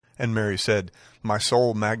And Mary said, My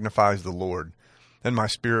soul magnifies the Lord, and my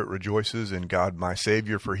spirit rejoices in God my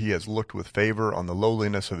Savior, for he has looked with favor on the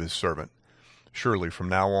lowliness of his servant. Surely from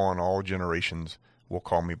now on all generations will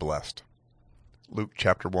call me blessed. Luke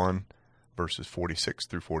chapter 1, verses 46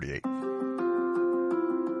 through 48.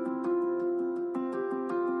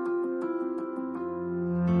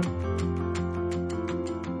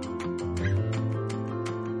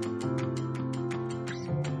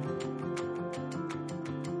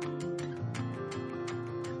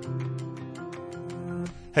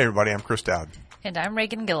 Hey everybody, I'm Chris Dowd. And I'm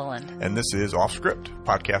Reagan Gilliland. And this is Off Script, a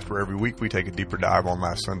podcast where every week we take a deeper dive on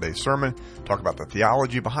last Sunday's sermon, talk about the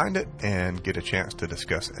theology behind it, and get a chance to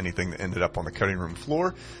discuss anything that ended up on the cutting room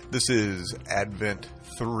floor. This is Advent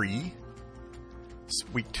 3,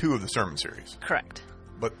 week 2 of the sermon series. Correct.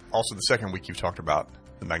 But also the second week you've talked about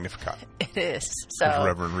the Magnificat. It is. So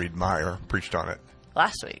Reverend Reed Meyer preached on it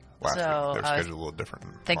last week. Week. They're scheduled a little different.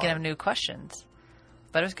 Thinking of new questions.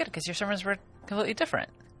 But it was good because your sermons were completely different.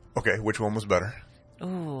 Okay, which one was better?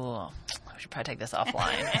 Ooh, we should probably take this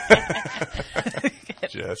offline.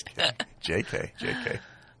 Just kidding.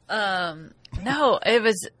 JK. No, it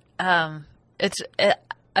was, I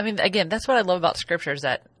mean, again, that's what I love about Scripture is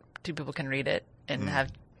that two people can read it and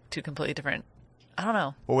have two completely different, I don't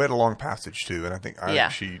know. Well, we had a long passage too, and I think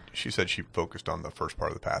she said she focused on the first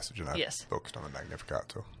part of the passage, and I focused on the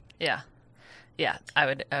Magnificat. So yeah, I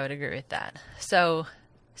would agree with that. So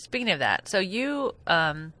speaking of that, so you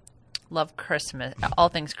love Christmas, all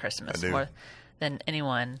things Christmas, more than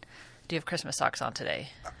anyone. Do you have Christmas socks on today?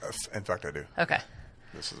 In fact, I do. Okay.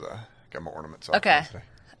 This is got my ornament socks on today.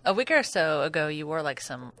 A week or so ago, you wore like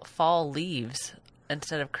some fall leaves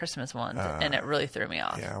instead of Christmas ones, and it really threw me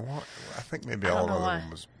off. Yeah, well, I think maybe all of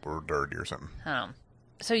them were dirty or something.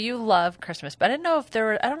 So you love Christmas, but I don't know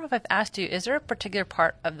if I've asked you, is there a particular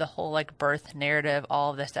part of the whole like birth narrative,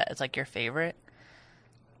 all of this, that is like your favorite?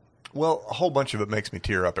 Well, a whole bunch of it makes me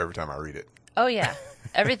tear up every time I read it. Oh, yeah.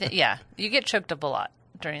 Everything. Yeah. You get choked up a lot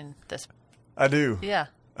during this. I do. Yeah.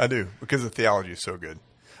 I do, because the theology is so good.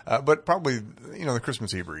 But probably, the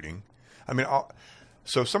Christmas Eve reading. I mean,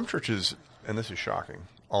 so some churches, and this is shocking,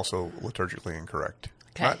 also liturgically incorrect.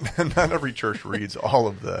 Okay. Not every church reads all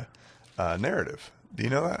of the narrative. Do you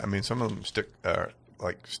know that? I mean, some of them stick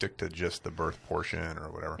to just the birth portion or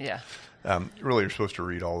whatever. Yeah. Really, you're supposed to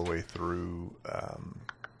read all the way through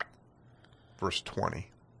verse 20,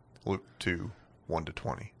 Luke 2, 1 to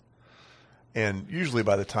 20. And usually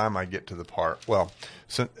by the time I get to the part,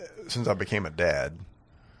 since I became a dad,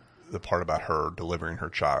 the part about her delivering her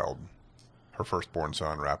child, her firstborn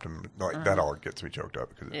son, wrapped him, that all gets me choked up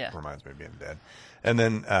because it reminds me of being a dad. And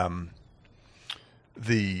then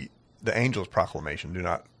the angel's proclamation, do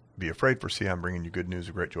not be afraid, for see, I'm bringing you good news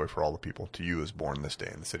of great joy for all the people. To you is born this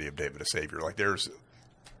day in the city of David a Savior. Like there's...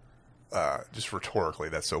 just rhetorically,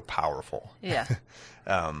 that's so powerful. Yeah.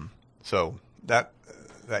 So that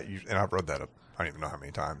and I've read that I don't even know how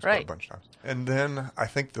many times, but a bunch of times. And then I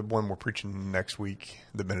think the one we're preaching next week,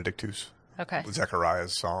 the Benedictus,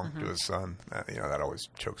 Zechariah's song to his son. That always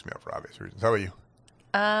chokes me up for obvious reasons. How about you?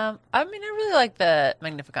 I mean, I really like the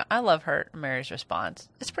Magnificat. I love Mary's response.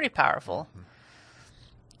 It's pretty powerful.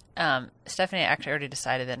 Mm-hmm. Stephanie actually already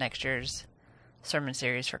decided that next year's sermon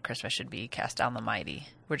series for Christmas should be Cast Down the Mighty.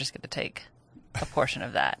 We're just going to take a portion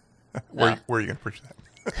of that. Where are you going to preach that?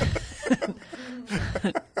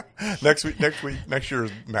 Next year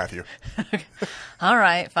is Matthew. All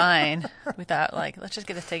right, fine. We thought, let's just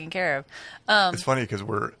get this taken care of. It's funny because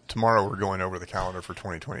tomorrow we're going over the calendar for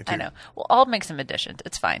 2022. I know. Well, I'll make some additions.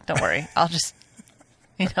 It's fine. Don't worry. I'll just,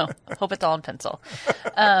 hope it's all in pencil.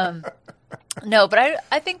 No, but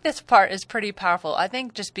I think this part is pretty powerful. I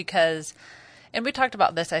think just because... And we talked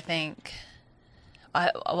about this, I think,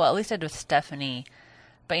 at least I did with Stephanie.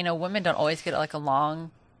 But, women don't always get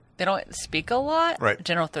they don't speak a lot, in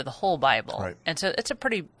general, through the whole Bible. Right. And so it's a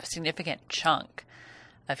pretty significant chunk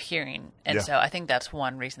of hearing. And so I think that's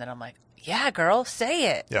one reason that I'm like, yeah, girl,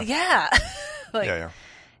 say it. Yeah.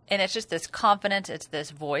 And it's just this confidence. It's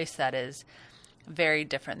this voice that is very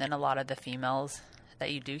different than a lot of the females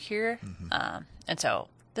that you do hear. Mm-hmm. And so...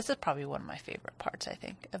 This is probably one of my favorite parts, I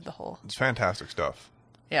think, of the whole. It's fantastic stuff.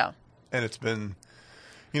 Yeah. And it's been,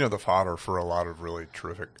 the fodder for a lot of really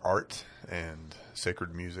terrific art and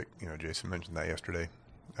sacred music. Jason mentioned that yesterday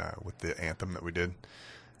with the anthem that we did.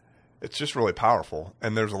 It's just really powerful.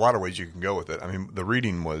 And there's a lot of ways you can go with it. I mean, the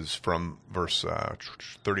reading was from verse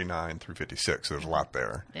 39 through 56. So there's a lot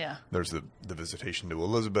there. Yeah. There's the visitation to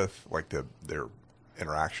Elizabeth, their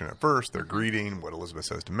interaction at first, their greeting, what Elizabeth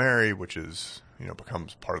says to Mary, which is...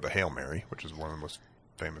 becomes part of the Hail Mary, which is one of the most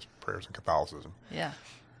famous prayers in Catholicism. Yeah.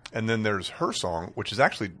 And then there's her song, which is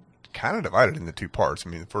actually kind of divided into two parts. I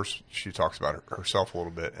mean, first she talks about herself a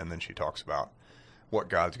little bit, and then she talks about what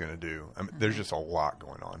God's going to do. I mean, there's just a lot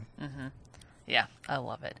going on. Mm-hmm. Yeah, I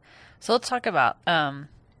love it. So let's talk about,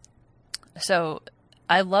 so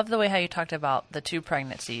I love the way how you talked about the two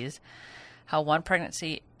pregnancies, how one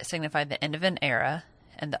pregnancy signified the end of an era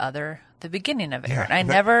and the other the beginning of an era. And I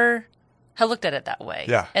never had looked at it that way.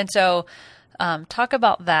 Yeah. And so talk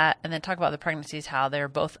about that, and then talk about the pregnancies, how they're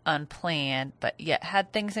both unplanned, but yet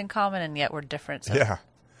had things in common and yet were different. So. Yeah,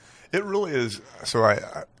 it really is. So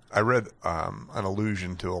I read an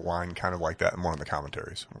allusion to a line kind of like that in one of the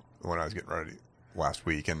commentaries when I was getting ready last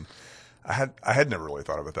week, and I had never really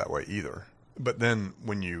thought of it that way either. But then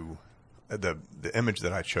when the image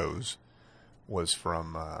that I chose was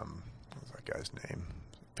from what was that guy's name?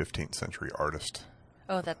 15th century artist.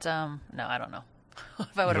 Oh, that's no, I don't know.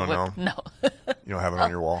 If I would have whipped, no. You don't have it on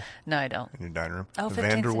your wall? No, I don't. In your dining room? Oh,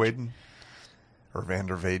 Van der Weyden or Van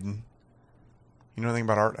der Weyden. You know anything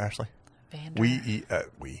about art, Ashley?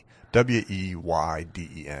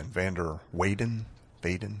 W-E-Y-D-E-N. Van der Weyden.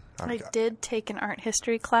 I did take an art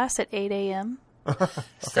history class at 8 a.m. Okay.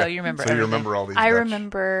 So you remember So you remember all these I Dutch.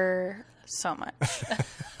 remember so much.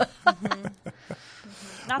 Mm-hmm.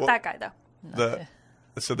 Not that guy, though.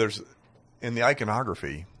 So there's, in the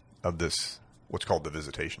iconography of this, what's called the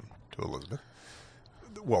Visitation to Elizabeth,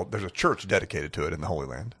 well, there's a church dedicated to it in the Holy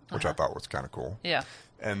Land, which I thought was kind of cool. Yeah.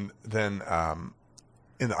 And then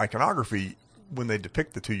in the iconography, when they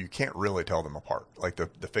depict the two, you can't really tell them apart. Like the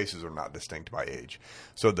faces are not distinct by age.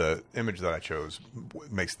 So the image that I chose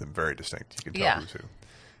makes them very distinct. You can tell who's who.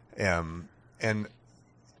 And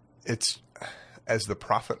it's as the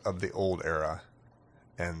prophet of the old era.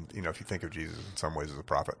 And, you know, if you think of Jesus in some ways as a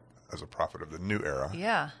prophet of the new era.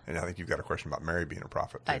 Yeah. And I think you've got a question about Mary being a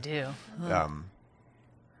prophet, too. I do.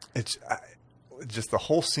 It's just the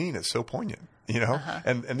whole scene is so poignant, you know?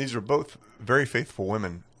 And these are both very faithful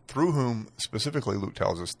women through whom, specifically, Luke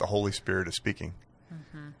tells us, the Holy Spirit is speaking,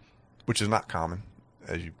 which is not common,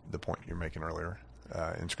 as the point you're making earlier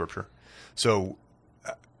in Scripture. So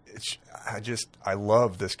I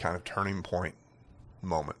love this kind of turning point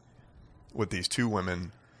moment with these two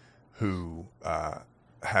women who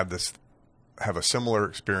have a similar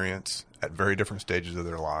experience at very different stages of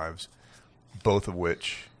their lives, both of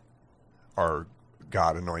which are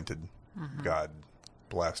God anointed, God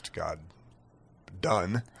blessed, God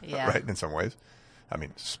done, right? In some ways, I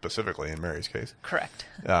mean, specifically in Mary's case, Correct.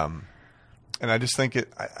 And I just think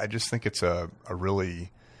it's a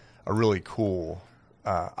really cool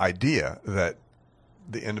idea that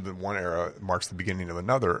the end of one era marks the beginning of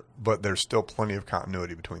another, but there's still plenty of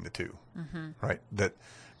continuity between the two, right? That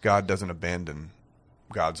God doesn't abandon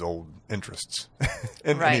God's old interests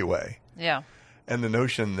in any way. Yeah. And the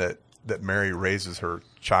notion that Mary raises her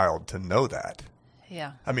child to know that.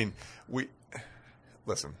 Yeah. I mean,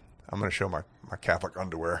 listen, I'm going to show my Catholic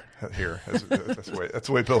underwear here. That's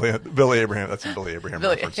the way Billy Abraham, that's a Billy Abraham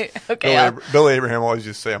reference. Okay. Billy Abraham always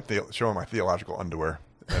used to say, I'm showing my theological underwear.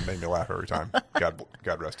 That made me laugh every time. God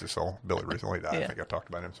rest his soul. Billy recently died. I think I've talked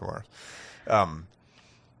about him somewhere else.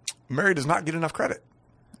 Mary does not get enough credit.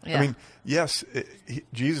 Yeah. I mean, yes,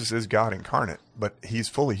 Jesus is God incarnate, but he's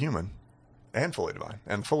fully human and fully divine.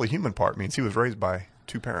 And the fully human part means he was raised by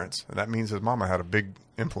two parents, and that means his mama had a big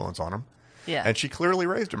influence on him. Yeah. And she clearly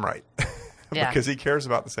raised him right Yeah. because he cares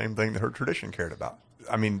about the same thing that her tradition cared about.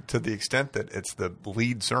 I mean, to the extent that it's the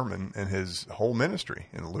lead sermon in his whole ministry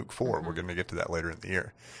in Luke 4. Mm-hmm. We're going to get to that later in the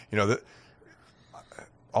year. You know,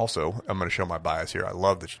 also, I'm going to show my bias here. I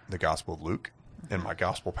love the Gospel of Luke. In my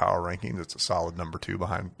Gospel Power rankings, it's a solid number 2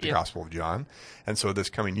 behind the Gospel of John. And so this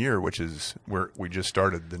coming year, which is where we just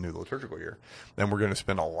started the new liturgical year, then we're going to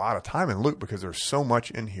spend a lot of time in Luke because there's so much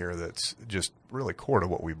in here that's just really core to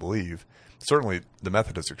what we believe. Certainly the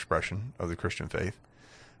Methodist expression of the Christian faith.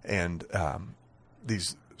 And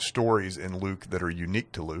these stories in Luke that are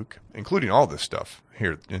unique to Luke, including all this stuff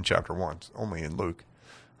here in chapter 1, it's only in Luke,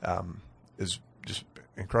 is just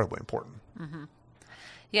incredibly important. Mm-hmm.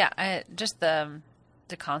 Yeah, just the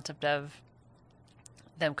concept of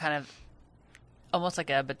them kind of almost like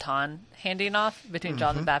a baton handing off between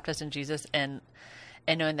John the Baptist and Jesus, and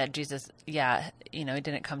knowing that Jesus, he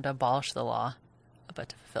didn't come to abolish the law, but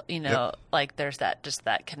to fulfill, like there's that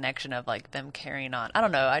connection of like them carrying on. I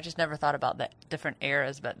don't know. I just never thought about the different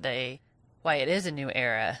eras, but why it is a new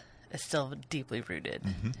era is still deeply rooted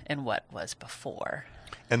in what was before.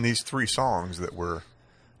 And these 3 songs that we're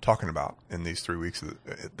talking about in these 3 weeks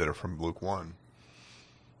that are from Luke 1.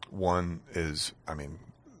 One is, I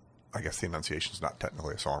guess the Annunciation is not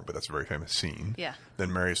technically a song, but that's a very famous scene. Yeah.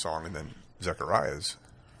 Then Mary's song, and then Zechariah's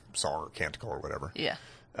song or canticle or whatever. Yeah.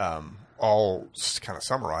 all kind of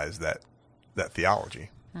summarize that theology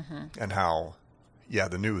and how,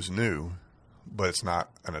 the new is new, but it's not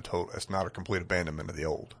it's not a complete abandonment of the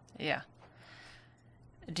old. Yeah.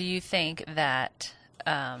 Do you think that,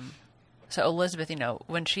 so Elizabeth,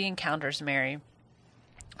 when she encounters Mary,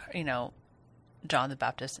 John the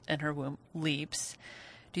Baptist in her womb leaps.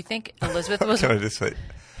 Do you think Elizabeth was... Can I just say,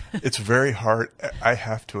 it's very hard. I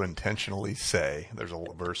have to intentionally say, there's a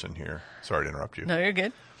verse in here. Sorry to interrupt you. No, you're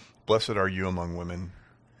good. Blessed are you among women,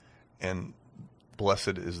 and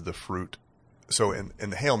blessed is the fruit. So in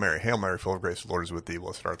the Hail Mary, full of grace, the Lord is with thee.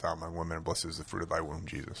 Blessed art thou among women, and blessed is the fruit of thy womb,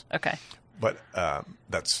 Jesus. Okay. But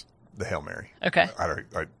that's the Hail Mary. Okay.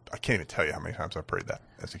 I can't even tell you how many times I prayed that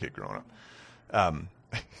as a kid growing up.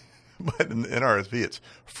 But in RSV, it's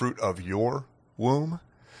fruit of your womb.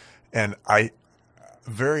 And I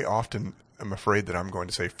very often am afraid that I'm going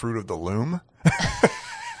to say fruit of the loom.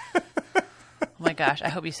 Oh my gosh, I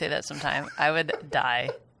hope you say that sometime. I would die.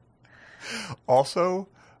 Also,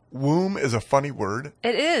 womb is a funny word.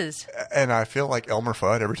 It is. And I feel like Elmer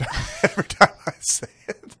Fudd every time I say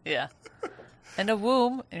it. Yeah. And a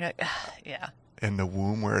womb, and you're like, yeah. In the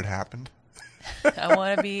womb where it happened. I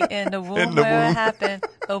want to be in the womb where it happened.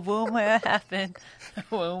 A womb where it happened. A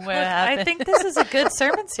womb where it happened. I think this is a good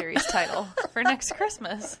sermon series title for next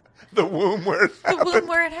Christmas. The womb where it happened. The womb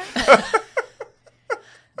where it happened.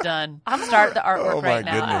 Done. Start the artwork right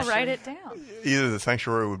now. I'm going to write it down. Either the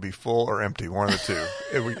sanctuary would be full or empty, one of the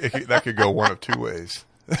two. That could go one of two ways.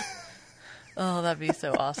 Oh, that'd be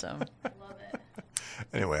so awesome. Love it.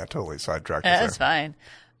 Anyway, I totally sidetracked. That's fine.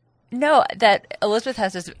 No, that Elizabeth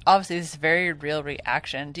has this very real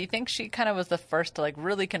reaction. Do you think she kind of was the first to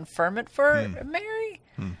really confirm it for Mary?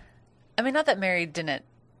 I mean, not that Mary didn't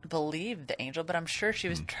believe the angel, but I'm sure she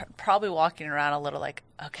was probably walking around a little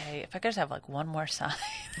okay, if I could just have one more sign.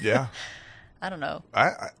 Yeah. I don't know.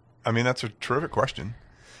 I mean, that's a terrific question.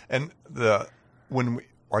 And when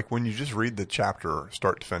you just read the chapter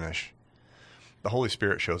start to finish, the Holy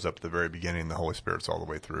Spirit shows up at the very beginning. The Holy Spirit's all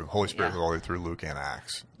the way through. Holy Spirit is all the way through Luke and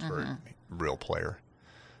Acts. It's a very real player.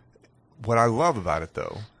 What I love about it,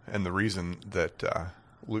 though, and the reason that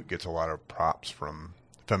Luke gets a lot of props from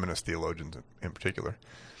feminist theologians in particular,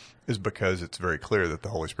 is because it's very clear that the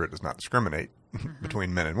Holy Spirit does not discriminate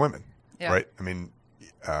between men and women. Yeah. Right? I mean,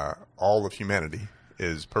 all of humanity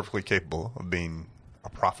is perfectly capable of being a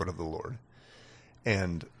prophet of the Lord.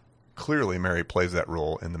 And clearly Mary plays that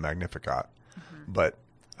role in the Magnificat. But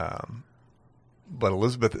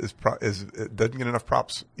Elizabeth doesn't get enough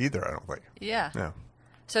props either, I don't think. Yeah. Yeah.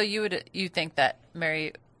 So you think that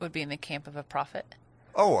Mary would be in the camp of a prophet?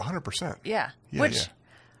 Oh, 100%. Yeah. Yeah. Which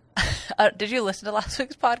did you listen to last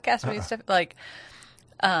week's podcast?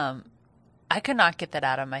 I could not get that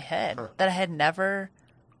out of my head that I had never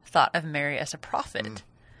thought of Mary as a prophet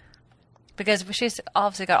because she's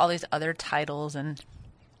obviously got all these other titles and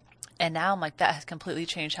now I'm that has completely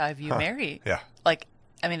changed how I view Mary. Yeah.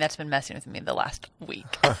 That's been messing with me the last week.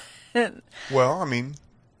 Well,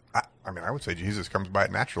 I would say Jesus comes by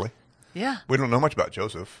it naturally. Yeah. We don't know much about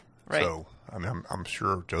Joseph. Right. So, I'm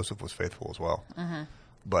sure Joseph was faithful as well. Mm-hmm.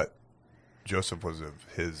 But Joseph was of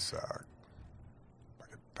his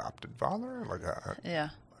adopted father? Yeah.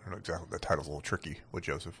 I don't know exactly. The title's a little tricky with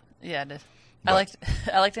Joseph. Yeah, it is. But,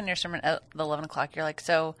 I liked in your sermon at the 11 o'clock, you're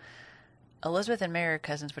so Elizabeth and Mary are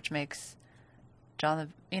cousins, which makes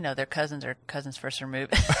John, their cousins are cousins first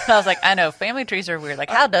removed. I was I know, family trees are weird.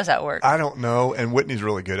 How does that work? I don't know. And Whitney's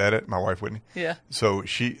really good at it, my wife Whitney. Yeah. So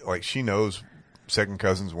she knows second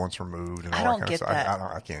cousins once removed and all I don't that kind get of stuff.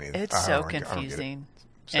 that. I can't either. It's so confusing.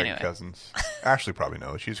 Second cousins. Ashley probably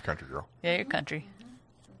knows. She's a country girl. Yeah, you're country.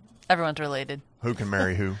 Everyone's related. Who can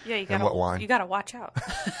marry who? Yeah, and what line? You got to watch out.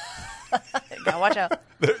 You gotta watch out.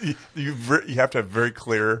 You have to have very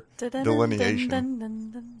clear delineation.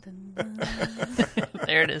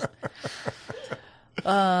 There it is.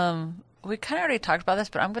 We kind of already talked about this,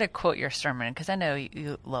 but I'm going to quote your sermon because I know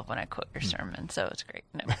you love when I quote your sermon, so it's great.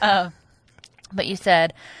 No. But you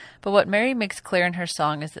said, but what Mary makes clear in her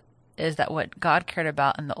song is that what God cared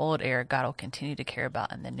about in the old era, God will continue to care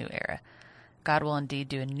about in the new era. God will indeed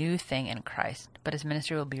do a new thing in Christ, but his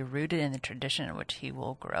ministry will be rooted in the tradition in which he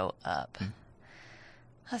will grow up.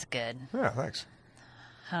 That's good. Yeah, thanks.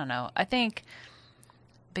 I don't know. I think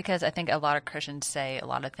a lot of Christians say a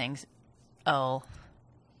lot of things,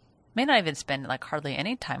 may not even spend hardly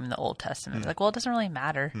any time in the Old Testament. Well, it doesn't really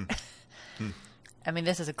matter.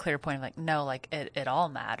 This is a clear point of no, it all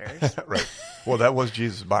matters. Right. Well, that was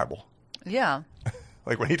Jesus' Bible. Yeah.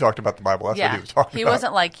 When he talked about the Bible, that's what he was talking about. He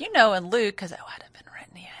wasn't in Luke, because it would have been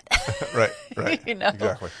written yet. Right.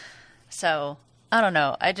 Exactly. So, I don't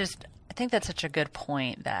know. I think that's such a good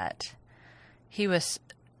point that he was,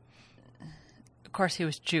 of course, he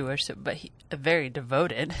was Jewish, but he very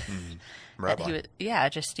devoted. Rabbi. That he was,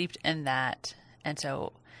 just steeped in that. And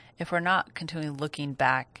so if we're not continually looking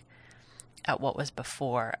back at what was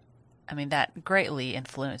before, I mean, that greatly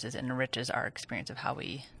influences and enriches our experience of how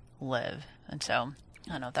we live. And so,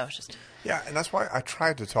 I don't know, that was just... Yeah, and that's why I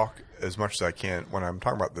try to talk as much as I can when I'm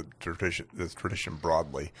talking about the tradition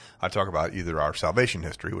broadly. I talk about either our salvation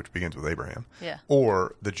history, which begins with Abraham,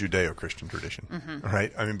 or the Judeo-Christian tradition,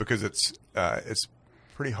 right? I mean, because it's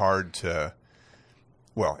pretty hard to...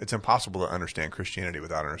 Well, it's impossible to understand Christianity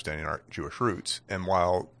without understanding our Jewish roots. And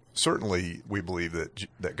while certainly we believe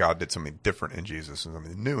that God did something different in Jesus and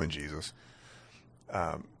something new in Jesus,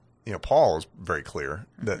 Paul is very clear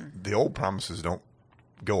that the old promises don't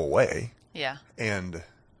go away. Yeah. And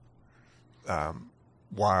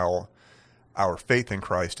while our faith in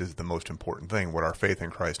Christ is the most important thing, what our faith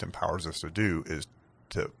in Christ empowers us to do is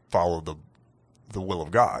to follow the will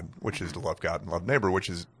of God, which is to love God and love neighbor, which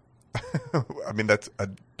is, I mean,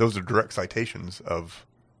 those are direct citations of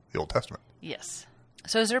the Old Testament. Yes.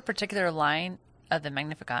 So is there a particular line of the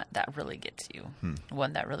Magnificat that really gets you?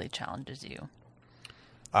 One that really challenges you?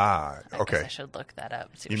 Okay. I guess I should look that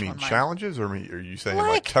up. See you which mean one mine... challenges, or are you saying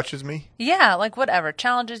like touches me? Yeah, like whatever.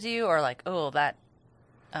 Challenges you, or like, oh, that,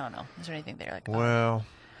 I don't know. Is there anything there? Like, well,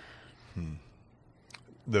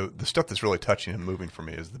 the stuff that's really touching and moving for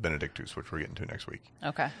me is the Benedictus, which we're getting to next week.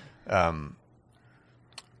 Okay.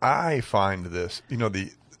 I find this,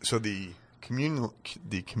 the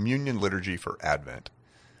communion liturgy for Advent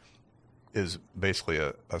is basically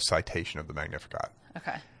a citation of the Magnificat.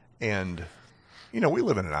 Okay. And, we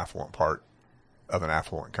live in an affluent part of an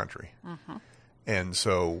affluent country. Mm-hmm. And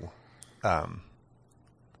so,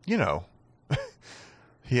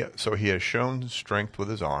 he has shown strength with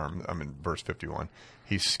his arm. I'm in verse 51.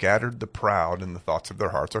 He scattered the proud in the thoughts of their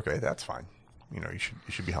hearts. Okay, that's fine. You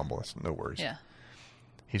should be humble. That's no worries. Yeah.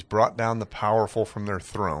 He's brought down the powerful from their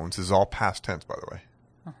thrones. This is all past tense, by the way.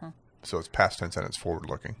 Uh-huh. So it's past tense and it's forward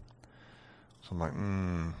looking. So I'm like,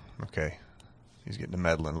 okay. He's getting to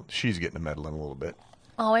meddling. She's getting to meddling a little bit.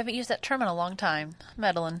 Oh, I haven't used that term in a long time.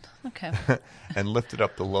 Meddling. Okay. And lifted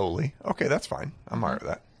up the lowly. Okay, that's fine. I'm all right with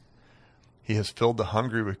that. He has filled the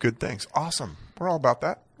hungry with good things. Awesome. We're all about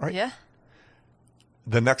that, right? Yeah.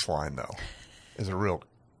 The next line, though, is a real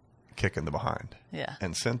kick in the behind. Yeah.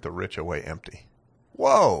 And sent the rich away empty.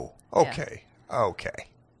 Whoa. Okay. Yeah. Okay.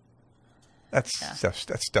 That's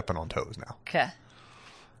stepping on toes now. Okay.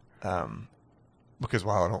 Because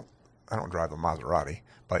while I don't drive a Maserati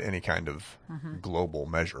by any kind of global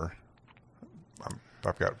measure,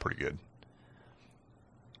 I've got it pretty good.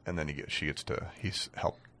 And then he's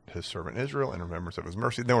helped his servant Israel in remembrance of his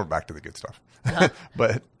mercy. Then we're back to the good stuff. Uh-huh.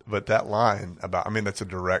 But that line about, that's a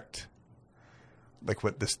direct, like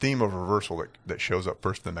what this theme of reversal that shows up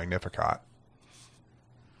first in the Magnificat.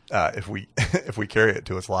 If we carry it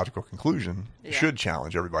to its logical conclusion, should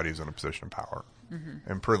challenge everybody who's in a position of power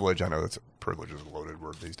and privilege. I know privilege is a loaded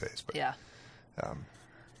word these days, but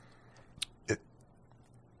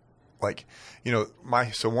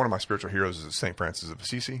one of my spiritual heroes is Saint Francis of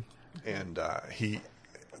Assisi, and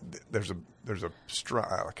there's an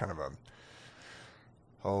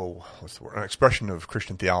expression of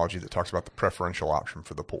Christian theology that talks about the preferential option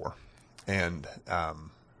for the poor, and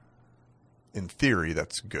in theory,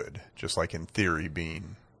 that's good. Just like in theory,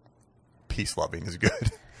 being peace-loving is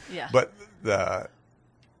good. Yeah. But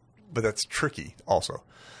that's tricky also,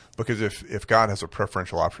 because if God has a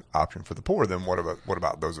preferential option for the poor, then what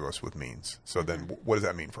about those of us with means? So then, what does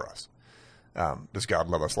that mean for us? Does God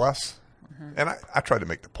love us less? Mm-hmm. And I tried to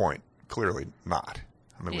make the point clearly not.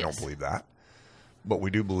 We don't believe that, but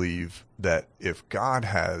we do believe that if God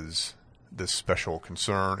has this special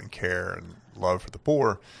concern and care and love for the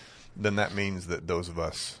poor, then that means that those of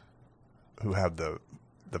us who have the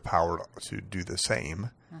power to do the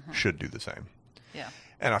same should do the same. Yeah.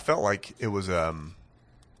 And I felt like it was,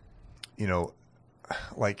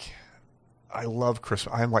 like I love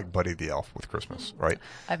Christmas. I'm like Buddy the Elf with Christmas, right?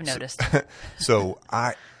 I've noticed. So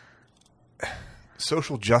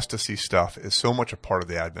social justice-y stuff is so much a part of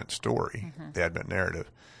the Advent story, the Advent narrative.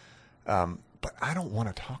 But I don't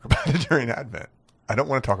want to talk about it during Advent. I don't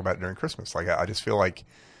want to talk about it during Christmas. Like I just feel like,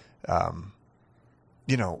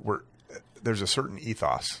 there's a certain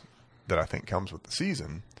ethos that I think comes with the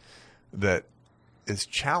season that is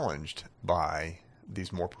challenged by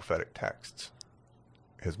these more prophetic texts.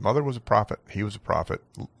 His mother was a prophet. He was a prophet.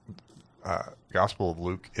 Gospel of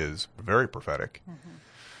Luke is very prophetic,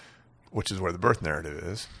 which is where the birth narrative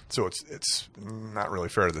is. So it's not really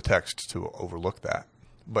fair to the text to overlook that.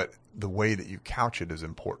 but the way that you couch it is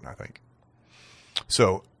important, I think.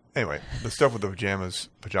 So anyway, the stuff with the pajamas.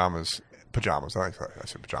 I think I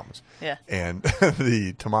said pajamas. Yeah. And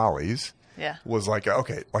the tamales. Yeah. Was like,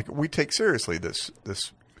 okay, like we take seriously this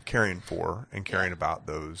caring for and caring about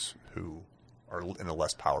those who are in a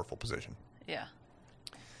less powerful position. Yeah.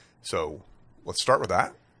 So let's start with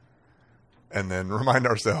that, and then remind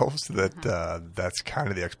ourselves that that's kind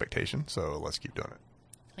of the expectation. So let's keep doing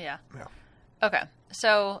it. Yeah. Yeah. Okay.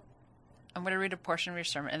 So I'm going to read a portion of your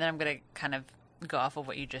sermon, and then I'm going to kind of go off of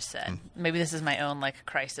what you just said. Maybe this is my own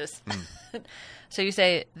crisis. So you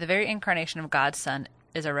say the very incarnation of God's Son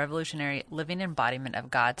is a revolutionary living embodiment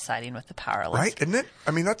of God siding with the powerless. Right? Isn't it?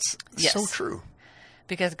 I mean, that's so true.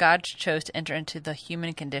 Because God chose to enter into the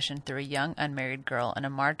human condition through a young unmarried girl and a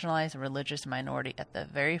marginalized religious minority at the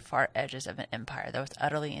very far edges of an empire that was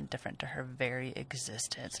utterly indifferent to her very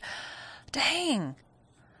existence. Dang.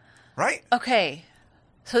 Right? Okay.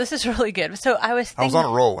 So this is really good. So I was thinking, I was on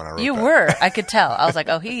a roll when I wrote that. You were. I could tell. I was like,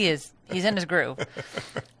 oh, he's in his groove.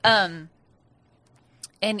 And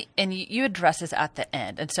you address this at the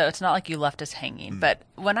end. And so it's not like you left us hanging. But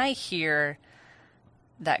when I hear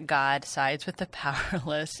that God sides with the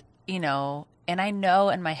powerless, and I know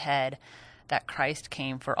in my head that Christ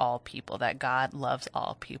came for all people, that God loves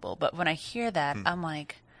all people. But when I hear that, I'm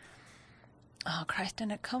like, oh, Christ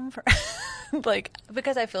didn't come for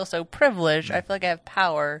because I feel so privileged. I feel like I have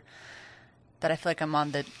power, that I feel like I'm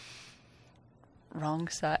on the wrong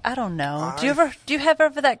side. I don't know. Do you have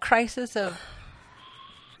ever that crisis of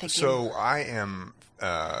thinking? So I am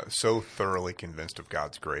so thoroughly convinced of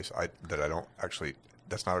God's grace that I don't actually.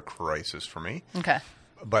 That's not a crisis for me. Okay.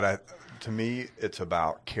 But to me, it's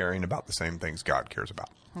about caring about the same things God cares about.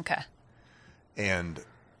 Okay. And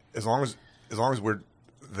as long as we're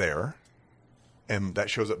there, and that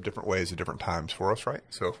shows up different ways at different times for us, right?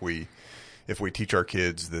 So if we teach our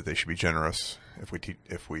kids that they should be generous, if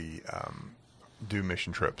we do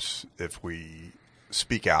mission trips, if we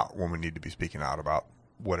speak out when we need to be speaking out about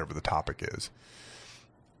whatever the topic is,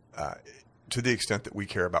 to the extent that we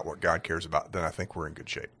care about what God cares about, then I think we're in good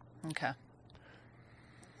shape. Okay.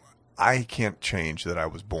 I can't change that I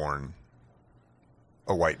was born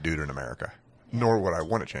a white dude in America, nor would I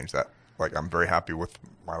want to change that. I'm very happy with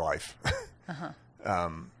my life.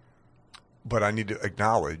 But I need to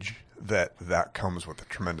acknowledge that comes with a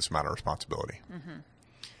tremendous amount of responsibility.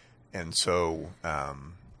 And so,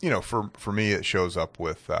 for me, it shows up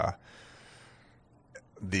with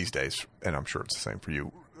these days, and I'm sure it's the same for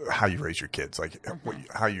you, how you raise your kids,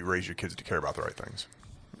 how you raise your kids to care about the right things.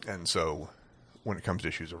 And so when it comes to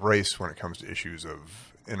issues of race, when it comes to issues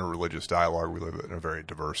of interreligious dialogue, we live in a very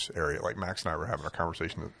diverse area. Like Max and I were having a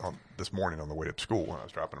conversation this morning on the way to school when I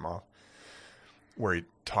was dropping him off, where he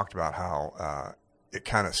talked about how it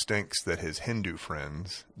kind of stinks that his Hindu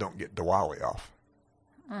friends don't get Diwali off.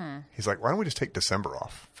 He's like, why don't we just take December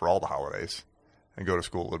off for all the holidays and go to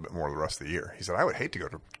school a little bit more the rest of the year? He said, I would hate to go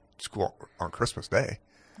to school on Christmas Day.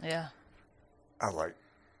 Yeah. I was like,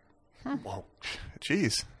 well,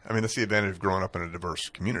 geez. I mean, that's the advantage of growing up in a diverse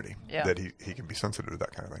community, that he can be sensitive to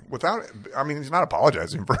that kind of thing. He's not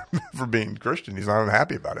apologizing for being Christian. He's not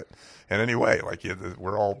unhappy about it in any way.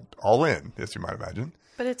 We're all in, as you might imagine.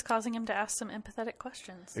 But it's causing him to ask some empathetic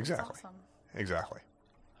questions. Exactly. That's awesome. Exactly.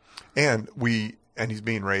 And he's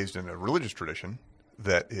being raised in a religious tradition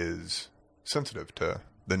that is sensitive to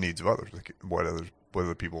the needs of others,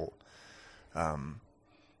 whether people,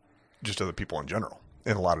 just other people in general,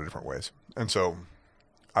 in a lot of different ways. And so,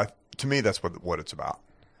 to me, that's what it's about.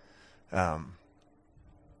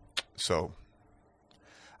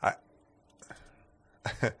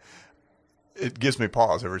 It gives me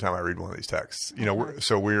pause every time I read one of these texts.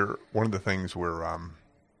 We're one of the things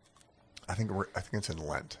I think it's in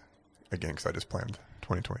Lent again, because I just planned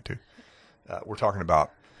 2022. We're talking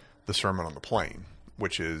about the Sermon on the Plain,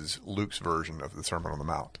 which is Luke's version of the Sermon on the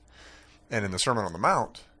Mount. And in the Sermon on the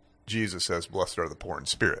Mount, Jesus says, "Blessed are the poor in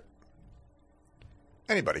spirit."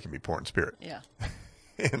 Anybody can be poor in spirit. Yeah.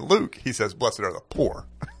 In Luke, he says, "Blessed are the poor."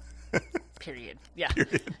 Period. Yeah.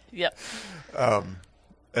 Period. Yep.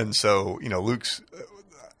 And so, Luke's,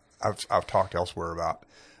 I've talked elsewhere about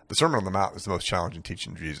the Sermon on the Mount is the most challenging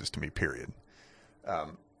teaching of Jesus to me, period.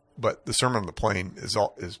 But the Sermon on the Plain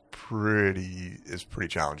is pretty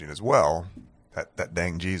challenging as well. That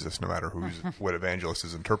dang Jesus, no matter what evangelist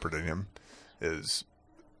is interpreting him, is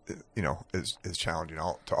challenging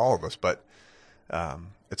to all of us. But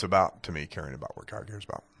it's about, to me, caring about what God cares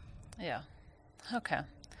about. Yeah. Okay.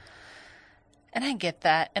 And I get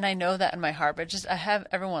that, and I know that in my heart, but I have,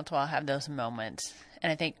 every once in a while, I have those moments. And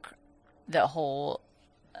I think the whole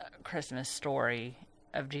Christmas story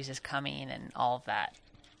of Jesus coming and all of that,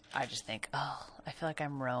 I just think, oh, I feel like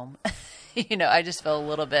I'm Rome. I just feel a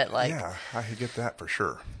little bit like. Yeah, I get that for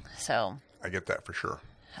sure. So. I get that for sure.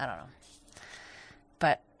 I don't know.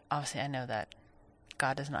 But obviously I know that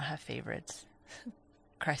God does not have favorites.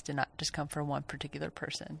 Christ did not just come for one particular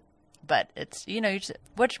person. But it's,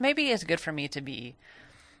 which maybe is good for me to be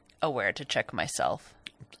aware, to check myself.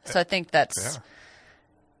 So I think that's,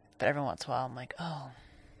 but every once in a while I'm like, oh,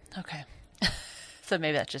 okay. So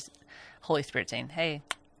maybe that's just Holy Spirit saying, hey,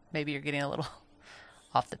 maybe you're getting a little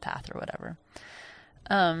off the path or whatever.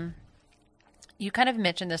 You kind of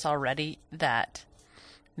mentioned this already, that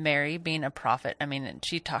Mary, being a prophet,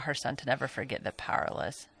 she taught her son to never forget the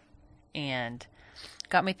powerless, and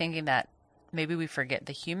got me thinking that maybe we forget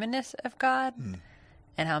the humanness of God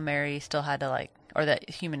and how Mary still had to or the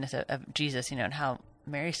humanness of Jesus, and how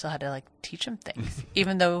Mary still had to teach him things,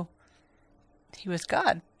 even though he was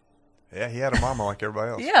God. Yeah, he had a mama like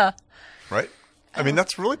everybody else. Yeah. Right?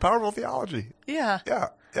 That's really powerful theology. Yeah.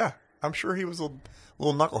 Yeah. I'm sure he was a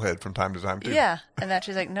little knucklehead from time to time, too. Yeah. And that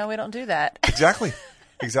she's like, no, we don't do that. Exactly.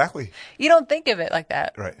 You don't think of it like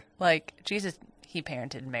that. Right. Like, Jesus, he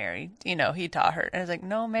parented Mary. He taught her. And it's like,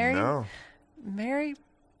 no, Mary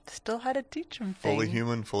still had to teach him things. Fully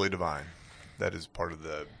human, fully divine. That is part of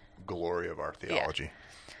the glory of our theology.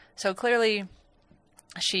 Yeah. So clearly,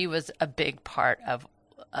 she was a big part of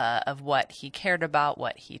what he cared about,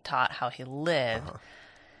 what he taught, how he lived. Uh-huh.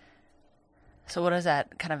 So what does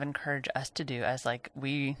that kind of encourage us to do as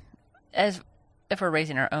if we're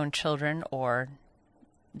raising our own children or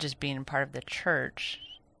just being part of the church?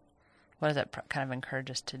 What does that kind of encourage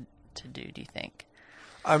us to do you think?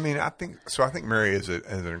 I think Mary is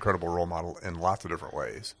an incredible role model in lots of different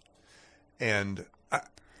ways. And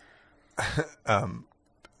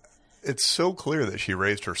it's so clear that she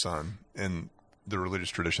raised her son in the religious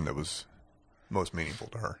tradition that was most meaningful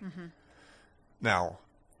to her. Mm-hmm. Now,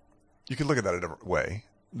 you could look at that a different way,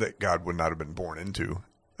 that God would not have been born into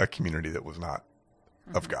a community that was not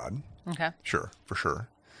of God. Okay. Sure, for sure.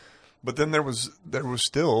 But then there was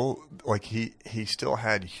still, he still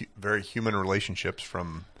had very human relationships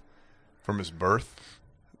from his birth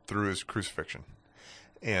through his crucifixion.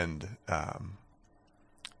 And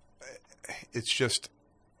it's just,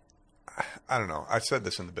 I don't know. I said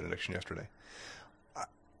this in the benediction yesterday.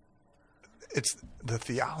 It's the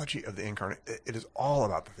theology of the incarnation. It is all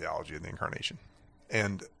about the theology of the incarnation.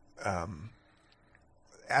 And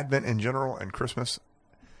Advent in general and Christmas,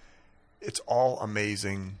 it's all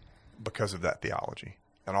amazing because of that theology.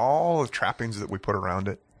 And all the trappings that we put around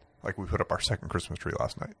it. Like we put up our second Christmas tree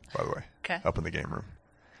last night, by the way. Okay. Up in the game room.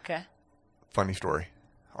 Okay. Funny story.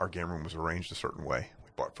 Our game room was arranged a certain way. We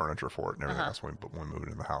bought furniture for it and everything else when we moved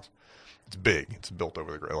it in the house. It's big. It's built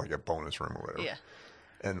over the like a bonus room or whatever. Yeah.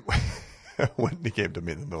 And when he came to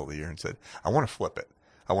me in the middle of the year and said, I want to flip it.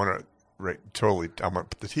 I want to I want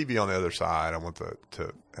to put the TV on the other side. I want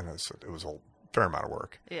and it was a fair amount of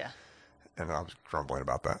work. Yeah. And I was grumbling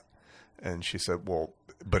about that. And she said, well,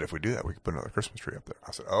 but if we do that, we could put another Christmas tree up there.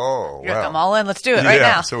 I said, oh, You're like, I'm all in. Let's do it right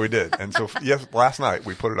now. So we did. And so, yes, last night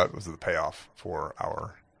we put it up. It was the payoff for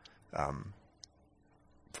our,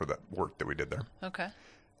 for that work that we did there. Okay.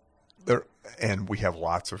 And we have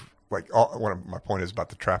lots of, one of my point is about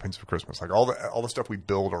the trappings of Christmas. Like all the stuff we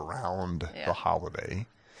build around the holiday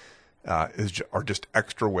are just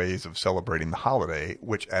extra ways of celebrating the holiday,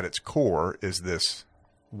 which at its core is this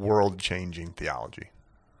world-changing theology.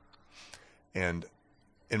 And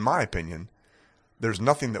in my opinion, there's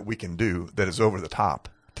nothing that we can do that is over the top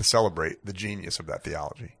to celebrate the genius of that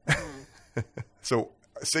theology. So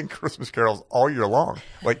sing Christmas carols all year long,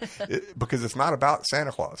 because it's not about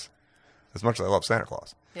Santa Claus, as much as I love Santa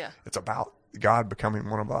Claus. Yeah, it's about God becoming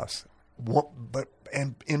one of us.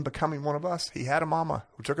 And in becoming one of us, he had a mama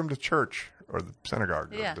who took him to church or the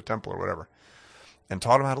synagogue or the temple or whatever, and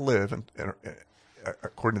taught him how to live and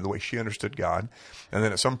according to the way she understood God. And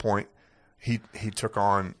then at some point, he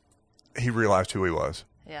realized who he was.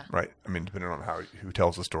 Yeah. Right. I mean, depending on who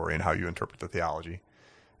tells the story and how you interpret the theology,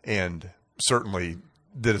 and certainly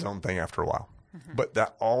did his own thing after a while. Mm-hmm. But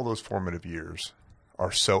that all those formative years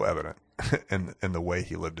are so evident in the way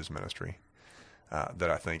he lived his ministry that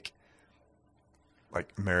I think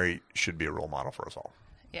Mary should be a role model for us all.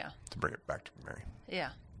 Yeah. To bring it back to Mary. Yeah.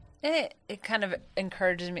 And it kind of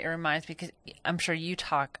encourages me. It reminds me, because I'm sure you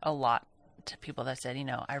talk a lot to people that said,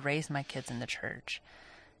 I raised my kids in the church,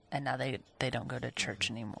 and now they don't go to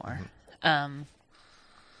church anymore. Mm-hmm.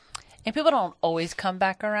 And people don't always come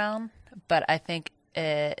back around, but I think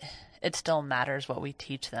it still matters what we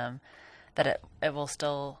teach them, that it will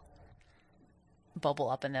still bubble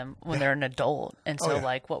up in them when they're an adult. And so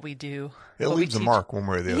what we do, it leaves a mark one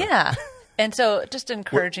way or the other. Yeah. And so just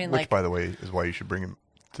encouraging, which, by the way, is why you should bring him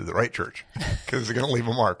to the right church, because they're going to leave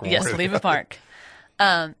a mark. Yes, leave a mark.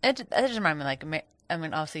 It just reminded me, like, I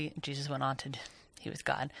mean, obviously Jesus went on to, he was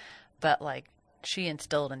God, but like she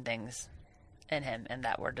instilled in things in him, and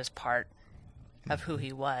that were just part of who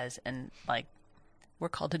he was, and like we're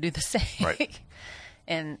called to do the same. Right.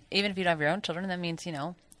 And even if you don't have your own children, that means, you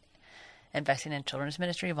know, investing in children's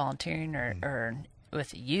ministry, volunteering, or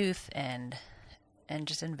with youth, and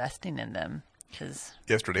just investing in them. Because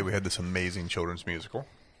yesterday we had this amazing children's musical.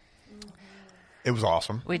 It was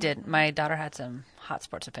awesome. we did. My daughter had some hot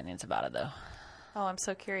sports opinions about it, though. Oh, I'm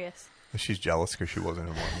so curious. She's jealous because she wasn't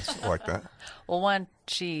in one like that. Well, one,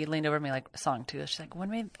 she leaned over to me like song 2. She's like, when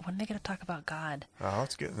are they going to talk about God? Oh,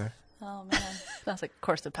 it's getting there. Oh, man. I was like, of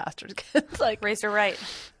course the pastor's kids. Like, Raised her right.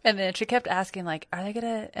 and then she kept asking, like, are they going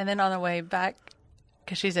to, and then on the way back,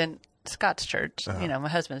 because she's in Scott's church, you know, my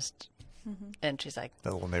husband's, and she's like,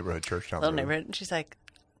 That little neighborhood church down little the road. neighborhood, and she's like,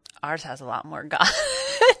 ours has a lot more God.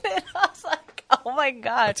 And I was like, oh my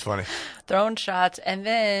God. That's funny. Throwing shots. And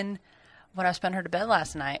then when I was putting her to bed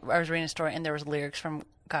last night, I was reading a story, and there was lyrics from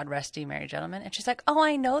God Rest Ye Merry Gentlemen, and she's like, oh,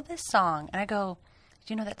 I know this song. And I go,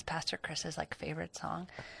 do you know that's Pastor Chris's like favorite song?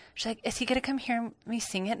 She's like, is he going to come hear me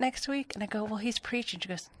sing it next week? And I go, well, he's preaching. She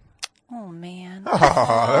goes, oh, man.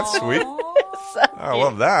 Oh, that's sweet. So I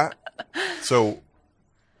love that. So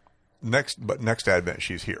next Advent,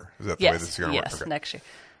 she's here. Is that the way this is going to work? yes, Okay. next year.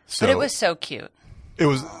 So But it was so cute. it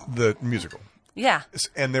was the musical. Yeah.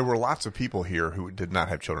 And there were lots of people here who did not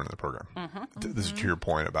have children in the program. Mm-hmm. This is to your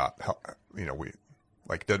point about how, you know,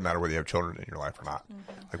 it doesn't matter whether you have children in your life or not.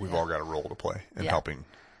 Like, we've all got a role to play in Yeah. helping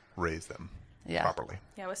raise them Yeah. properly.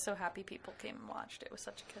 Yeah, I was so happy people came and watched. It was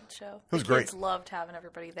such a good show. It was The kids great. loved having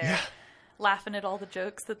everybody there. Yeah. Laughing at all the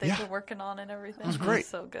jokes that they've Yeah. been working on and everything. It was great.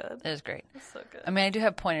 so good. It was great. It was so good. I mean, I do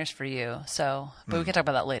have pointers for you, but we can talk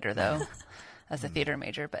about that later, though, as a theater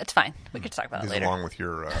major. But it's fine. We could talk about it These later. along with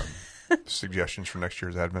your suggestions for next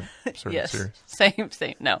year's Advent Yes. series.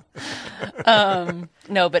 Same. No.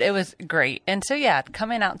 No, but it was great. And so, yeah,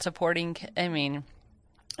 coming out and supporting, I mean,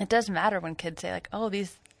 it does matter when kids say, like, oh,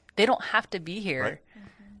 they don't have to be here, Right.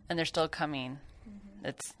 and they're still coming.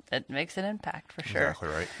 It makes an impact for sure. Exactly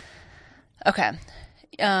right. Okay.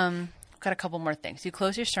 Got a couple more things. You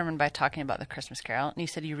close your sermon by talking about the Christmas Carol, and you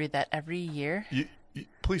said you read that every year. You,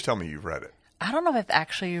 please tell me you've read it. I don't know if I've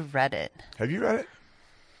actually read it. Have you read it?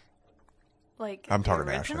 Like, I'm the talking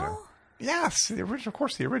to Ashley original? now. Yes, the original. Of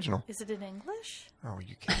course, the original. Is it in English? Oh,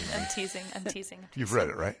 you kidding me? I'm teasing. I'm teasing. You've read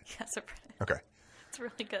it, right? Yes, I've read it. Okay. It's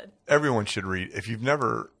really good. Everyone should read. If you've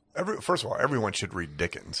never, first of all, everyone should read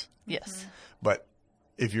Dickens. Yes. But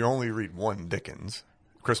if you only read one Dickens,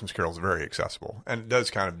 Christmas Carol is very accessible, and it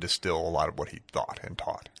does kind of distill a lot of what he thought and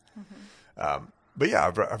taught. But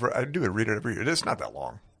yeah, I do read it every year. It's not that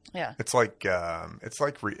long. Yeah. It's like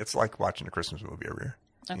watching a Christmas movie every year.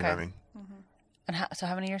 You know what I Okay. mean? And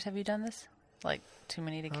how many years have you done this? Like, too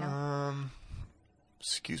many to count?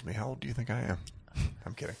 Excuse me, how old do you think I am?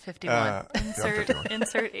 I'm kidding. 51. Yeah, I'm 51.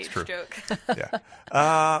 Insert age true. joke.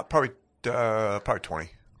 Yeah. Probably 20. Probably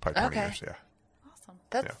 20 Okay. years, yeah. Awesome.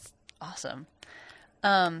 That's awesome.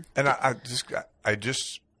 And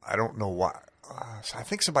I don't know why. So I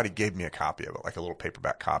think somebody gave me a copy of it, like a little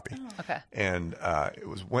paperback copy. Okay. And it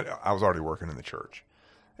was when I was already working in the church,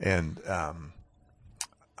 and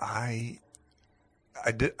I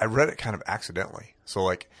read it kind of accidentally. So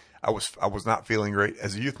like I was not feeling great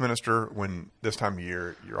as a youth minister. When this time of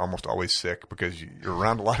year, you're almost always sick because you're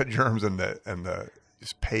around a lot of germs, and the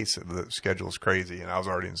pace of the schedule is crazy. And I was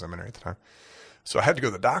already in seminary at the time. So I had to go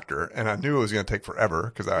to the doctor, and I knew it was going to take forever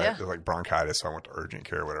because I had like bronchitis. So I went to urgent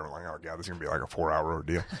care or whatever. I'm like, oh God, this is going to be like a 4-hour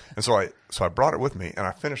ordeal. And so I brought it with me, and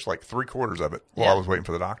I finished like 3/4 of it while I was waiting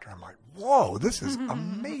for the doctor. I'm like, whoa, this is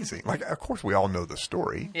amazing. Like, of course, we all know the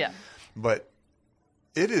story. Yeah. But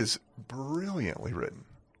it is brilliantly written.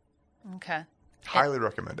 Okay. Highly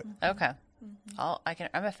recommend it. Okay.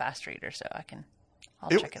 I'm a fast reader, so I'll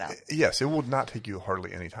check it out. Yes, it will not take you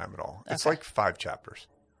hardly any time at all. It's like 5 chapters.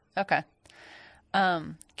 Okay.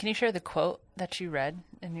 Can you share the quote that you read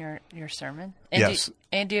in your sermon? And Yes.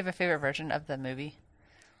 Do you have a favorite version of the movie?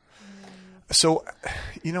 So,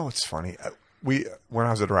 it's funny. When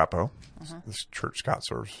I was at Arapahoe, this church Scott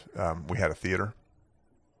serves, we had a theater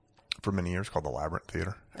for many years called the Labyrinth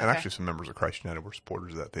Theater. And Okay. actually some members of Christ United were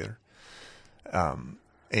supporters of that theater.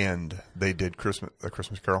 And they did the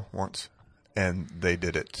Christmas Carol once. And they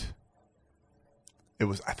did it.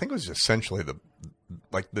 I think it was essentially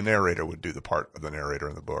the narrator would do the part of the narrator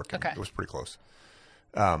in the book. And Okay. It was pretty close.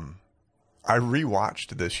 I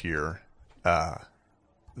rewatched this year,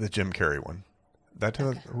 the Jim Carrey one.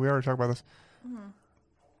 We already talked about this?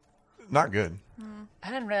 Not good. I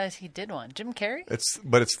didn't realize he did one. Jim Carrey?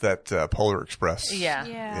 But it's that Polar Express. Yeah.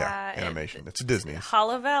 Yeah. Animation. It's Disney.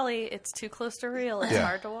 Hollow Valley. It's too close to real. It's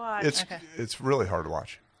hard to watch. It's really hard to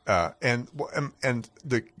watch. And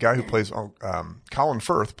the guy who plays Colin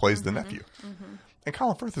Firth plays the nephew, and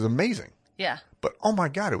Colin Firth is amazing. Yeah. But oh my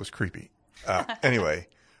god, it was creepy. Anyway,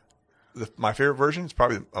 my favorite version is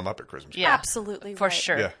probably a Muppet Christmas. Yeah. Absolutely For right.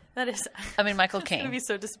 sure. Yeah. That is. I mean, Michael I was going to Caine. be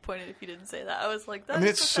so disappointed if you didn't say that. I was like, that I mean,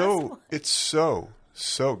 is the best one. it's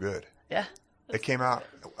so good. Yeah. It came out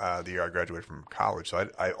the year I graduated from college, so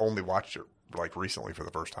I only watched it like recently for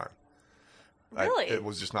the first time. Really? It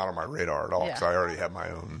was just not on my radar at all because Yeah. I already had my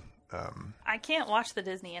own. I can't watch the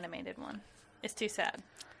Disney animated one. It's too sad.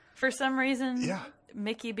 For some reason, Yeah.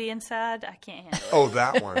 Mickey being sad, I can't handle it. Oh,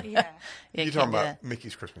 that one. Yeah. Yeah, You're can't talking do about that.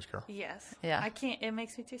 Mickey's Christmas Carol. Yes. Yeah. I can't. It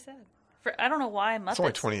makes me too sad. I don't know why Muppets. It's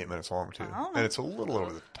only 28 minutes long too, Oh. and it's a little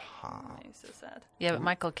over the top. Makes me so sad. Yeah, but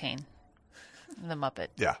Michael Caine, the Muppet.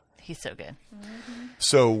 Yeah. He's so good.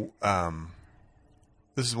 So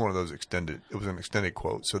this is one of those extended. It was an extended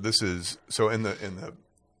quote. So this is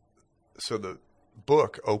the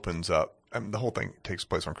book opens up. I mean, the whole thing takes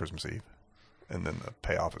place on Christmas Eve, and then the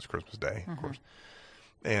payoff is Christmas Day, of course.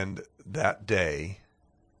 And that day,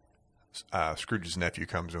 Scrooge's nephew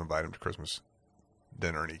comes to invite him to Christmas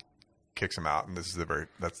dinner, and he kicks him out. And that's the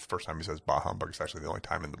first time he says "bah humbug." It's actually the only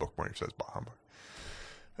time in the book when he says "bah humbug,"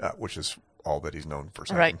 which is all that he's known for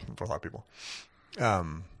saying Right. for a lot of people.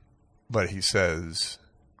 But he says,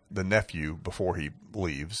 the nephew, before he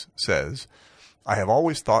leaves, says, "I have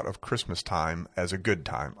always thought of Christmas time as a good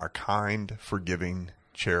time, a kind, forgiving,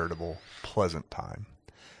 charitable, pleasant time.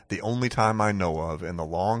 The only time I know of in the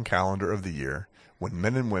long calendar of the year when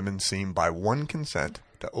men and women seem by one consent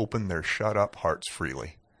to open their shut-up hearts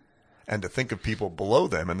freely and to think of people below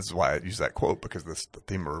them," and this is why I use that quote, because this is the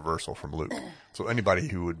theme of reversal from Luke. So anybody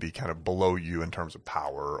who would be kind of below you in terms of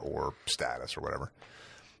power or status or whatever,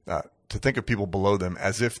 to think of people below them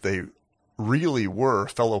as if they really were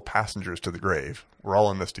fellow passengers to the grave. We're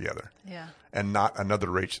all in this together. Yeah. And not another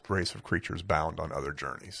race of creatures bound on other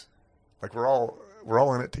journeys. Like we're all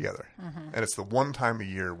in it together. And it's the one time a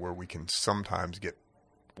year where we can sometimes think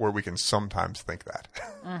that.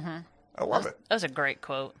 I love it. That was a great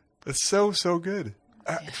quote. It's so good.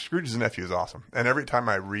 Scrooge's nephew is awesome. And every time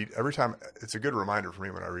it's a good reminder for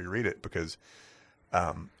me when I reread it, because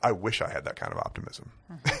I wish I had that kind of optimism.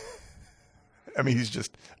 I mean, he's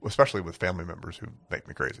just, especially with family members who make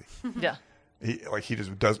me crazy. Yeah. He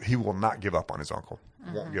will not give up on his uncle.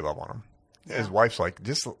 Won't give up on him. His wife's like,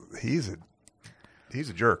 he's a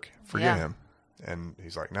jerk. Forgive Yeah. him. And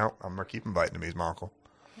he's like, no, I'm going to keep inviting him. He's my uncle.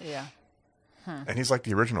 Yeah. And he's like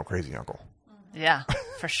the original crazy uncle. Yeah,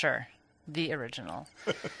 for sure. The original.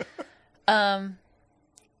 Okay,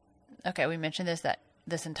 we mentioned that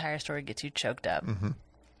this entire story gets you choked up.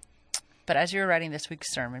 But as you were writing this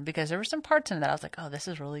week's sermon, because there were some parts in that I was like, oh, this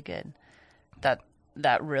is really good. That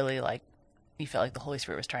really, like, you felt like the Holy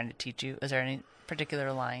Spirit was trying to teach you. Is there any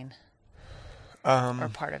particular line or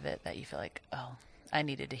part of it that you feel like, oh, I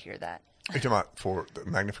needed to hear that? Are you talking about for the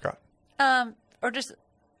Magnificat?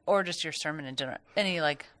 Or just your sermon in general. Any,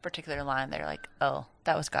 like, particular line there, like, oh,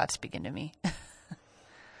 that was God speaking to me.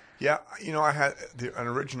 Yeah, I had an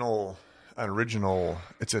original.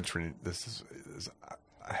 It's interesting.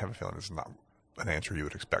 I have a feeling this is not an answer you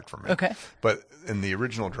would expect from me. Okay. But in the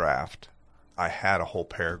original draft, I had a whole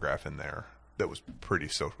paragraph in there that was pretty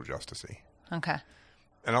social justice-y. Okay.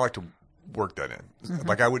 And I like to work that in.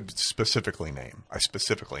 Like I specifically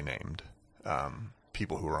named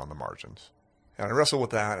people who were on the margins. And I wrestled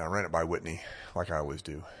with that. And I ran it by Whitney, like I always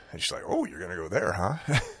do. And she's like, "Oh, you're going to go there, huh?"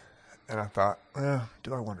 And I thought,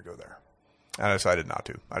 do I want to go there? And I decided not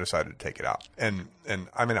to. I decided to take it out. And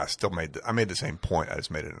I mean, I made the same point. I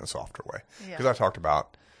just made it in a softer way. Because I talked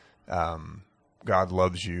about God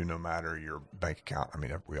loves you no matter your bank account. I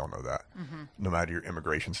mean, we all know that. No matter your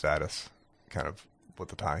immigration status, kind of with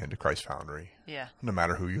the tie into Christ Foundry. Yeah. No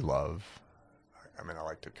matter who you love. I mean, I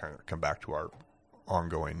like to kind of come back to our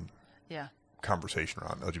ongoing conversation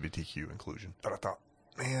around LGBTQ inclusion. But I thought,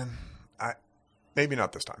 man, maybe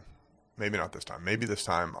not this time. Maybe not this time. Maybe this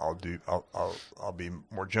time I'll be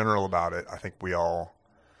more general about it. I think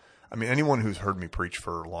anyone who's heard me preach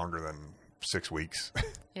for longer than 6 weeks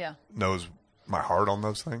knows my heart on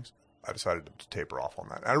those things. I decided to taper off on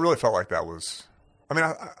that. And I really felt like that was,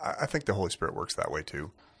 I think the Holy Spirit works that way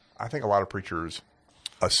too. I think a lot of preachers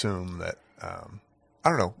assume that, I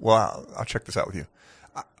don't know. Well, I'll check this out with you.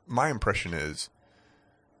 My impression is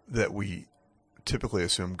that we typically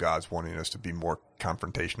assume God's wanting us to be more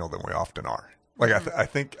confrontational than we often are. Like I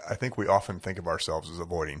think we often think of ourselves as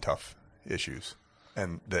avoiding tough issues,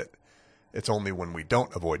 and that It's only when we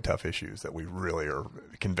don't avoid tough issues that we really are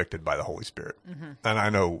convicted by the Holy Spirit. And I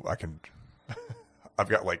know I've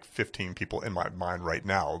got like 15 people in my mind right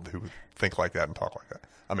now who think like that and talk like that.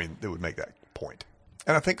 I mean, they would make that point.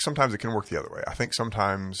 And I think sometimes it can work the other way. I think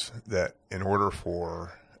sometimes that in order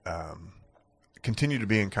for continue to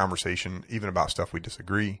be in conversation, even about stuff we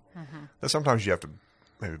disagree, that sometimes you have to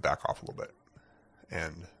maybe back off a little bit.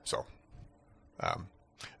 And so,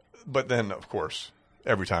 but then, of course,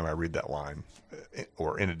 every time I read that line,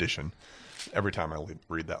 or in addition, every time I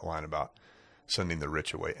read that line about sending the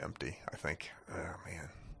rich away empty, I think, oh, man,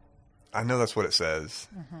 I know that's what it says.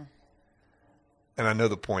 And I know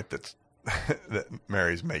the point that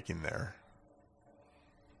Mary's making there.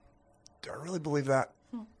 Do I really believe that?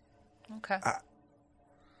 Okay.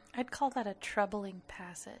 I'd call that a troubling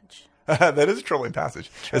passage. That is a troubling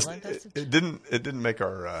passage. Troubling passage. It didn't make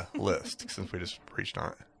our list since we just preached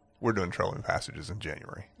on it. We're doing troubling passages in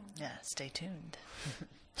January. Yeah, stay tuned.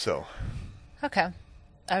 So. Okay.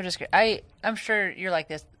 I'm sure you're like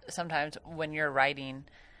this sometimes when you're writing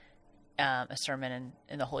a sermon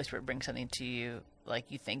and the Holy Spirit brings something to you,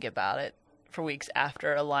 like you think about it for weeks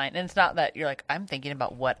after a line. And it's not that you're like, I'm thinking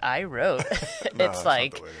about what I wrote. No, it's that's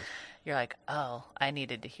like, not the way it is. you're like, oh, I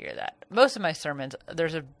needed to hear that. Most of my sermons,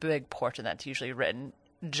 there's a big portion that's usually written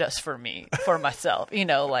just for me, for myself.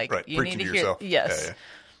 Like Right, you preaching need to to hear. yourself. Yes. Yeah.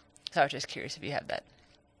 So I was just curious if you have that.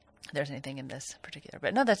 If there's anything in this particular,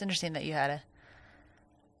 but no, that's interesting that you had a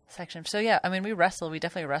section. So yeah, I mean, we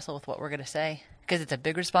definitely wrestle with what we're going to say because it's a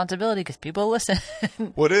big responsibility because people listen.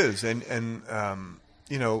 Well, it is. And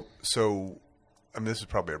so, I mean, this is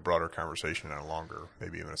probably a broader conversation and a longer,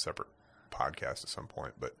 maybe even a separate podcast at some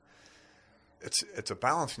point, but it's a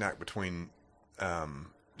balancing act between,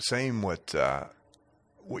 saying what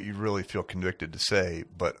you really feel convicted to say,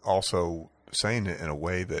 but also saying it in a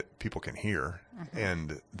way that people can hear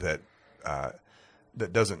and that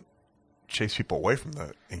doesn't chase people away from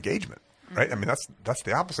the engagement, right? I mean, that's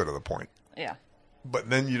the opposite of the point. Yeah. But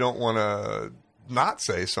then you don't want to not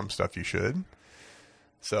say some stuff you should.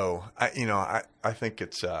 So I think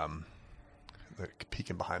it's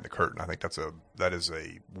peeking behind the curtain. I think that is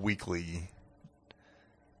a weekly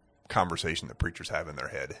conversation that preachers have in their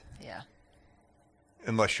head. Yeah.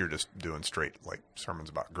 Unless you're just doing straight like sermons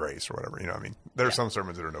about grace or whatever. I mean, there are some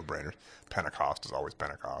sermons that are no brainers. Pentecost is always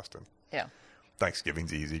Pentecost, and Yeah.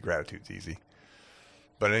 Thanksgiving's easy, gratitude's easy.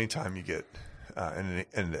 But anytime you get in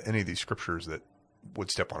any of these scriptures that would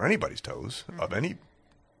step on anybody's toes of any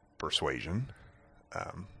persuasion,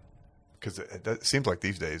 because it seems like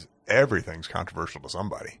these days everything's controversial to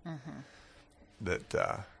somebody.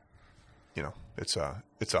 That it's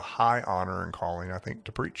a high honor and calling, I think,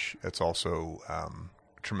 to preach. It's also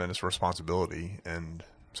tremendous responsibility, and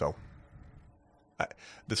so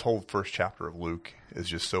this whole first chapter of Luke is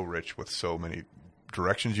just so rich with so many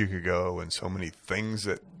directions you could go and so many things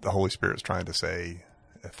that the Holy Spirit is trying to say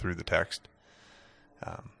through the text,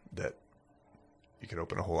 that you could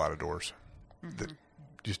open a whole lot of doors that you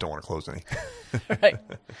just don't want to close any. Right.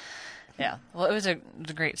 Yeah. Well, it was a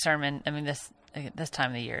great sermon. I mean, this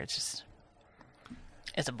time of the year, it's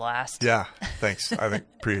a blast. Yeah, thanks. I think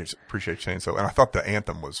appreciate you saying so. And I thought the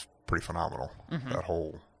anthem was pretty phenomenal. That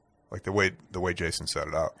whole, like the way Jason set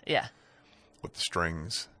it up. Yeah. With the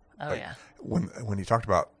strings. Oh, like, yeah. When he talked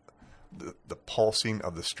about the pulsing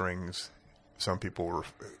of the strings, some people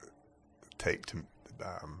take to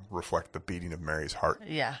reflect the beating of Mary's heart.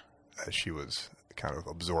 Yeah. As she was kind of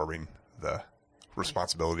absorbing the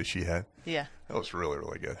responsibility she had. Yeah. That was really,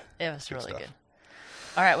 really good. It was really stuff. good.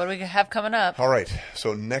 All right, what do we have coming up? All right,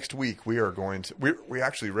 so next week we are going to we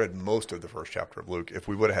actually read most of the first chapter of Luke. If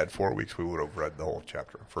we would have had 4 weeks, we would have read the whole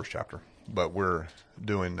first chapter. But we're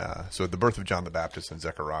doing so the birth of John the Baptist and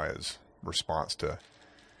Zechariah's response to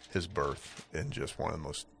his birth in just one of the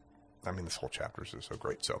most. I mean, this whole chapter is so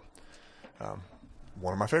great. So,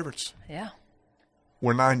 one of my favorites. Yeah.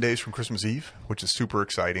 We're 9 days from Christmas Eve, which is super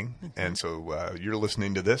exciting. And so you're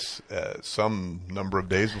listening to this some number of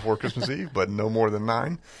days before Christmas Eve, but no more than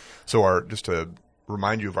 9. So just to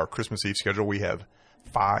remind you of our Christmas Eve schedule, we have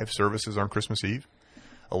 5 services on Christmas Eve,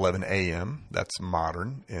 11 a.m. That's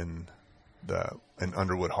modern in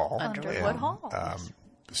Underwood Hall. Underwood Hall.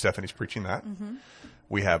 Stephanie's preaching that.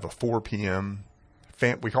 We have a 4 p.m.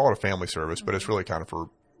 We call it a family service, but it's really kind of for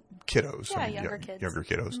kiddos. Yeah, younger kids. Younger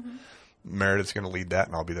kiddos. Meredith's going to lead that,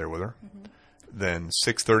 and I'll be there with her. Then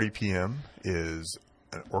 6:30 p.m. is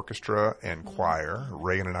an orchestra and choir.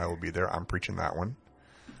 Reagan and I will be there. I'm preaching that one.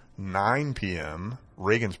 9 p.m.,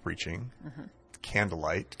 Reagan's preaching.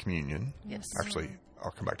 Candlelight, communion. Yes. Actually,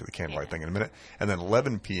 I'll come back to the candlelight thing in a minute. And then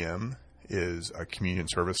 11 p.m. is a communion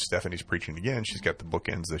service. Stephanie's preaching again. She's got the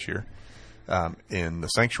bookends this year in the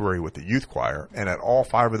sanctuary with the youth choir. And at all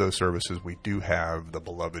 5 of those services, we do have the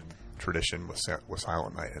beloved tradition with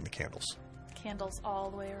Silent Night and the candles. Candles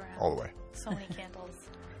all the way around. All the way. So many candles.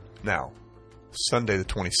 Now, Sunday the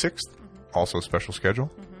 26th, also a special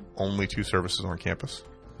schedule. Only 2 services on campus.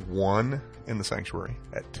 1 in the sanctuary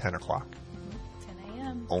at 10 o'clock. 10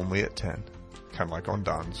 a.m. Only at 10. Kind of like on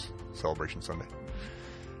Don's Celebration Sunday.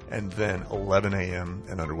 And then 11 a.m.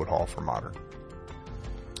 in Underwood Hall for Modern.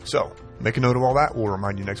 So, make a note of all that. We'll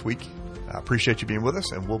remind you next week. I appreciate you being with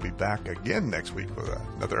us, and we'll be back again next week with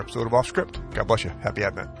another episode of Off Script. God bless you. Happy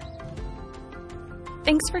Advent.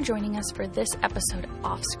 Thanks for joining us for this episode of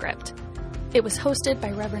Off Script. It was hosted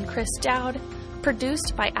by Reverend Chris Dowd,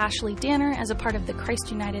 produced by Ashley Danner as a part of the Christ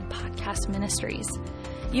United Podcast Ministries.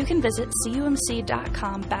 You can visit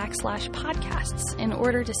cumc.com/podcasts in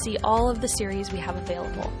order to see all of the series we have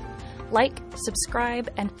available. Like, subscribe,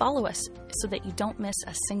 and follow us so that you don't miss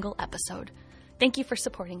a single episode. Thank you for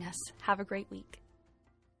supporting us. Have a great week.